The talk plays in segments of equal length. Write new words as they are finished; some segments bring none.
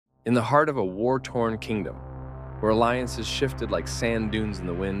In the heart of a war-torn kingdom, where alliances shifted like sand dunes in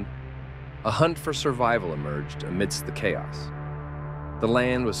the wind, a hunt for survival emerged amidst the chaos. The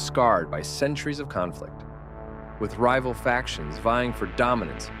land was scarred by centuries of conflict, with rival factions vying for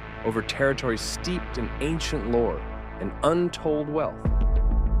dominance over territory steeped in ancient lore and untold wealth.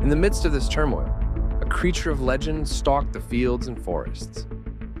 In the midst of this turmoil, a creature of legend stalked the fields and forests,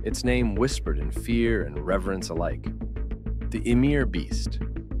 its name whispered in fear and reverence alike. The Ymir beast.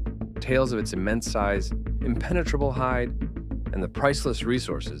 Tales of its immense size, impenetrable hide, and the priceless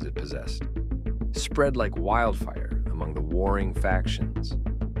resources it possessed spread like wildfire among the warring factions.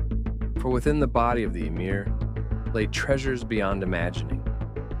 For within the body of the Ymir lay treasures beyond imagining,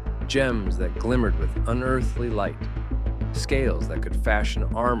 gems that glimmered with unearthly light, scales that could fashion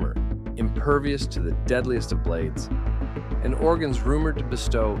armor impervious to the deadliest of blades, and organs rumored to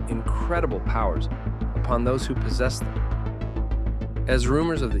bestow incredible powers upon those who possessed them. As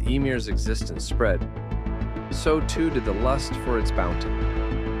rumors of the Ymir's existence spread, so too did the lust for its bounty.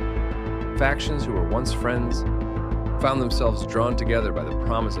 Factions who were once friends found themselves drawn together by the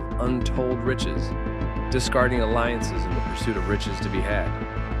promise of untold riches, discarding alliances in the pursuit of riches to be had.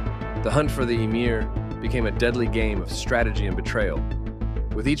 The hunt for the Ymir became a deadly game of strategy and betrayal,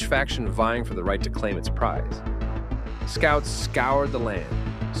 with each faction vying for the right to claim its prize. Scouts scoured the land,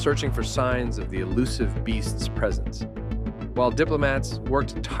 searching for signs of the elusive beast's presence, while diplomats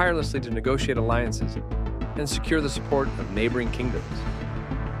worked tirelessly to negotiate alliances and secure the support of neighboring kingdoms.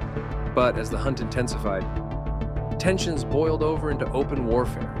 But as the hunt intensified, tensions boiled over into open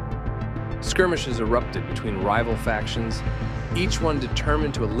warfare. Skirmishes erupted between rival factions, each one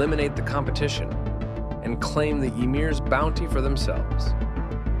determined to eliminate the competition and claim the Ymir's bounty for themselves.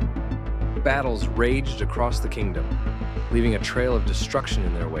 Battles raged across the kingdom, leaving a trail of destruction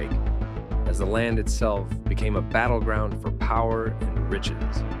in their wake, as the land itself became a battleground for power and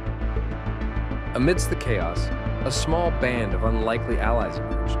riches. Amidst the chaos, a small band of unlikely allies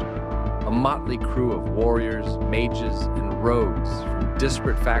emerged, a motley crew of warriors, mages, and rogues from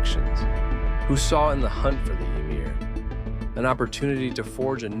disparate factions who saw in the hunt for the Ymir an opportunity to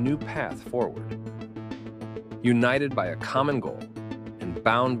forge a new path forward. United by a common goal and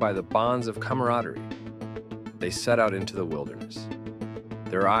bound by the bonds of camaraderie, they set out into the wilderness,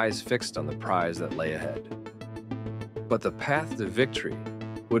 their eyes fixed on the prize that lay ahead. But the path to victory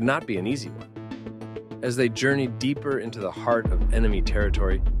would not be an easy one. As they journeyed deeper into the heart of enemy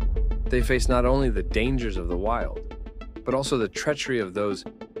territory, they faced not only the dangers of the wild, but also the treachery of those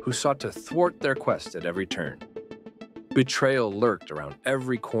who sought to thwart their quest at every turn. Betrayal lurked around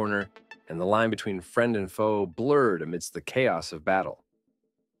every corner, and the line between friend and foe blurred amidst the chaos of battle.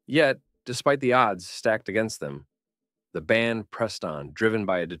 Yet, despite the odds stacked against them, the band pressed on, driven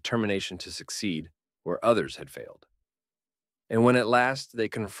by a determination to succeed where others had failed. And when at last they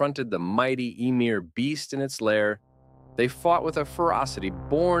confronted the mighty Ymir beast in its lair, they fought with a ferocity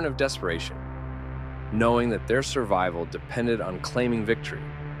born of desperation, knowing that their survival depended on claiming victory.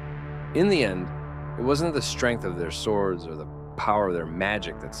 In the end, it wasn't the strength of their swords or the power of their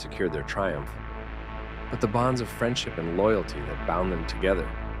magic that secured their triumph, but the bonds of friendship and loyalty that bound them together.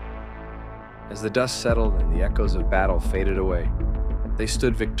 As the dust settled and the echoes of battle faded away, they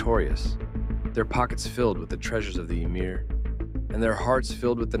stood victorious, their pockets filled with the treasures of the Ymir, and their hearts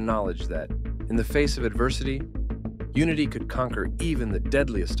filled with the knowledge that, in the face of adversity, unity could conquer even the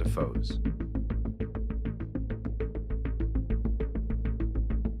deadliest of foes.